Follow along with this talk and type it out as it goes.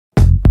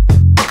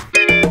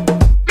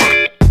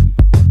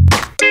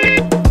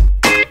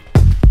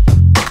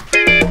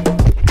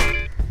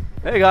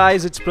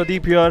guys, it's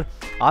Pradeep here.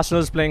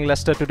 Arsenal is playing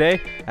Leicester today,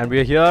 and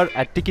we're here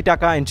at Tiki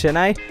Taka in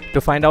Chennai to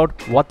find out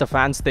what the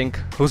fans think.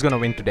 Who's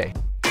gonna win today?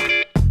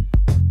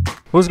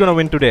 Who's gonna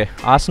win today?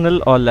 Arsenal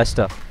or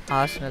Leicester?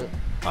 Arsenal.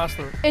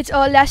 It's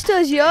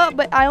Leicester's here,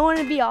 but I want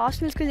to be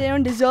Arsenal's because they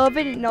don't deserve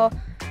it. No,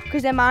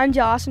 because their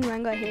manager Arsene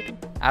Wenger, I hate him.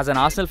 As an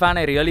Arsenal fan,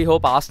 I really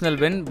hope Arsenal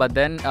win, but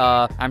then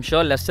I'm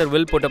sure Leicester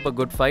will put up a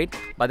good fight.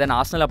 But then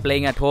Arsenal are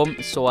playing at home,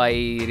 so I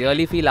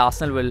really feel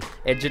Arsenal will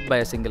edge it by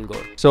a single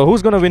goal. So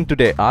who's gonna win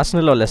today?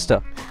 Arsenal or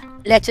Leicester?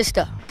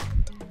 Leicester.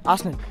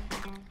 Arsenal.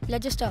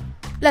 Leicester.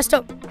 Leicester.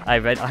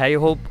 I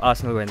hope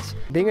Arsenal wins.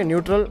 Being a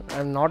neutral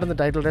and not in the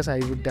title race, I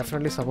would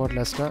definitely support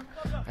Leicester.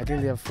 I think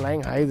they are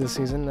flying high this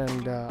season,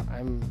 and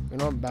I'm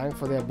bang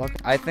for their buck.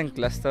 I think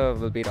Leicester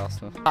will beat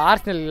Arsenal.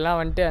 Arsenal எல்லாம்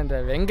வந்துட்டு அந்த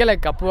வெங்கல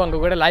cup அவங்க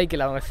கூட like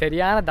இல்லை, அவங்க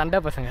சரியான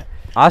தண்டை பசங்க.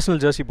 Arsenal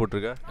jersey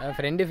போட்டுருக்க.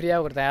 ஃப்ரெண்டு ஃப்ரீயாக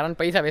கொடுத்தேன், யாரும்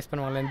பைசா வேஸ்ட்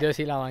பண்ணுவாங்களே இந்த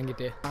ஜெர்சிலாம்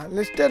வாங்கிட்டு.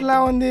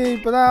 லெஸ்டர்லாம் வந்து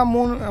இப்போ தான்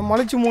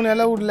முளைச்சி 3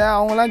 இலை விடல,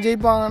 அவங்களாம்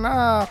ஜெயிப்பாங்கன்னா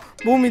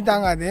பூமி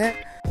தாங்காது.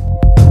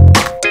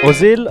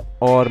 Ozil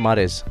or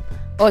Mahrez?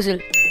 Ozil.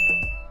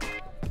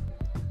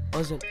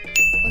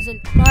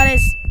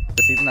 Mahrez.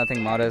 This season, I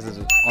think Mahrez is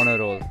on a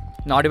roll.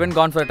 Not even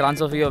gone for a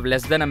transfer fee of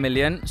less than $1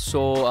 million,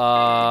 so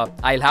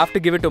I'll have to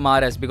give it to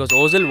Mahrez because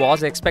Ozil was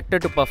expected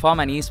to perform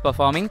and he's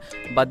performing.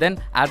 But then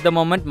at the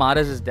moment,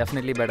 Mahrez is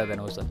definitely better than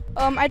Ozil.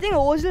 I think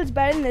Ozil's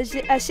better in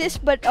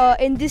assists, but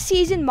in this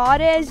season,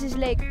 Mahrez is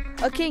like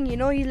a king. You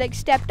know, he like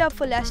stepped up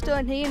for Leicester,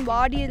 and he and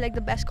Vardy is like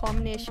the best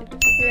combination.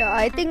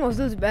 Yeah, I think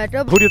Ozil's better.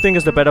 Who do you think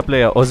is the better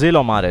player,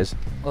 Ozil or Mahrez?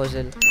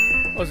 Ozil.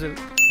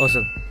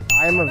 Ozil.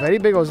 I am a very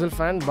big Ozil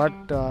fan, but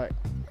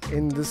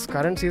in this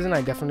current season,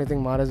 I definitely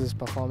think Mahrez is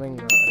performing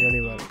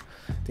really well.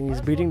 I think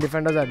he's beating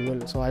defenders at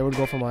will, so I would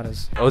go for Mahrez.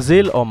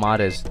 Ozil or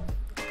Mahrez?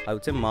 I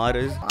would say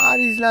Mahrez.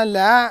 ஆரிஸ்லாம்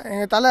இல்லை,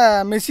 எங்கள் தலை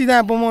Messi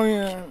தான் எப்பவும்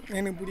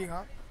எனக்கு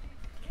பிடிக்கும்.